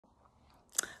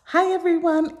Hi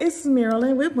everyone, it's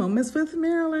Marilyn with Moments with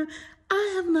Marilyn.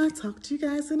 I have not talked to you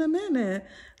guys in a minute,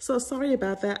 so sorry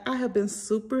about that. I have been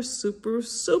super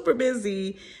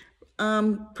busy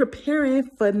preparing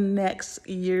for next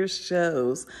year's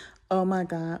shows. Oh my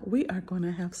God, we are going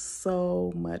to have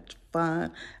so much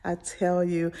fun. I tell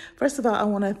you. First of all, I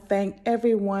want to thank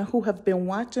everyone who have been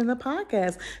watching the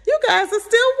podcast. You guys are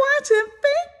still watching.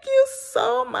 Thank you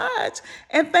so much.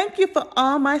 And thank you for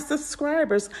all my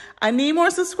subscribers. I need more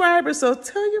subscribers, so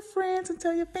tell your friends and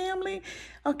tell your family,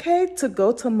 okay, to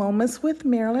go to Moments with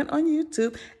Marilyn on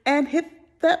YouTube and hit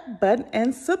that button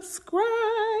and subscribe,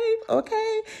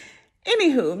 okay?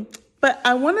 Anywho, but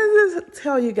I wanted to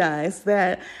tell you guys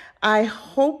that I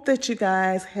hope that you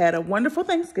guys had a wonderful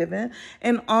Thanksgiving,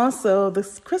 and also the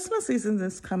Christmas season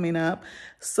is coming up.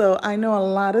 So I know a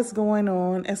lot is going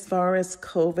on as far as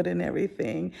COVID and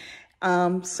everything.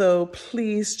 So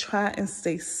please try and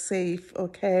stay safe,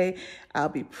 okay? I'll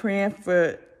be praying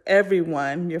for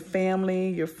everyone, your family,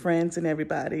 your friends, and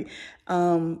everybody.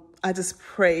 I just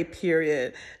pray,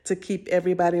 period, to keep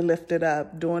everybody lifted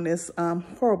up during this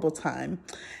horrible time.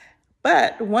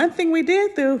 But one thing we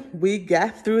did do, we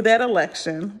got through that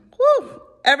election. Woo!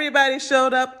 Everybody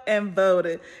showed up and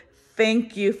voted.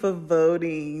 Thank you for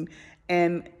voting.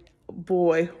 And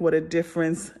boy, what a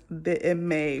difference that it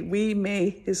made. We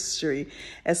made history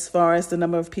as far as the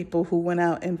number of people who went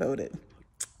out and voted.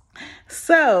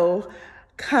 So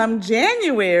come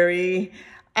January,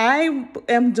 I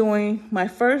am doing my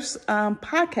first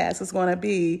podcast. It's going to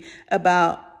be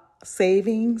about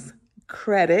savings,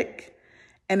 credit,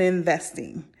 and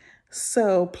investing.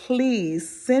 So please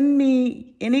send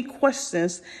me any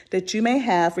questions that you may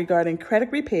have regarding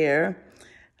credit repair,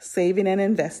 saving, and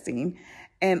investing,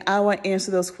 and I will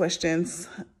answer those questions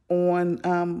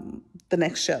on the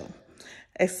next show,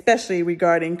 especially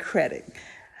regarding credit.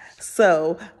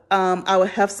 So I will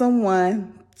have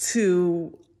someone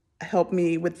to help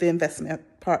me with the investment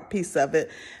piece of it,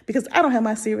 because I don't have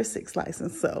my Series 6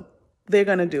 license, so they're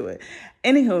going to do it.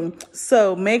 Anywho,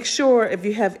 so make sure if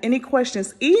you have any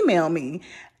questions, email me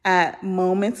at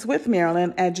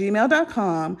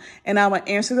momentswithmarilyn@gmail.com, and I will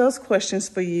answer those questions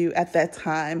for you at that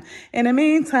time. In the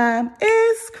meantime,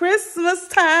 it's Christmas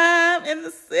time in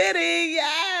the city.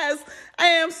 Yes, I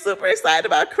am super excited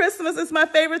about Christmas. It's my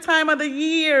favorite time of the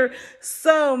year.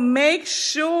 So make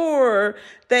sure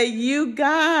that you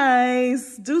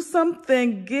guys do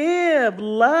something, give,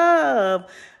 love.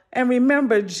 And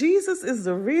remember, Jesus is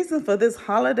the reason for this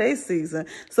holiday season.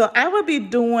 So I will be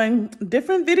doing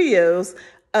different videos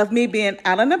of me being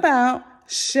out and about,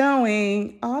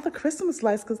 showing all the Christmas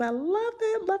lights, because I love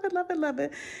it, love it, love it, love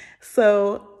it.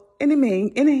 So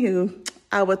anywho,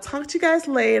 I will talk to you guys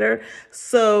later.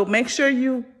 So make sure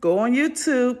you go on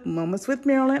YouTube,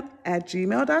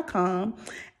 momentswithmarilyn@gmail.com,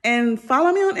 and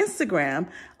follow me on Instagram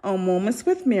on Moments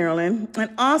with Marilyn, and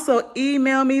also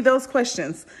email me those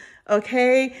questions.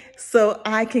 Okay, so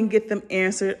I can get them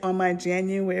answered on my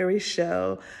January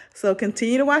show. So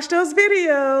continue to watch those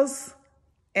videos.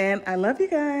 And I love you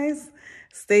guys.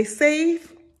 Stay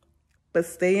safe, but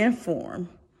stay informed.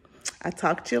 I'll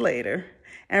talk to you later.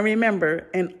 And remember,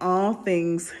 in all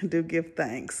things, do give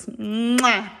thanks.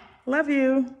 Mwah! Love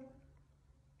you.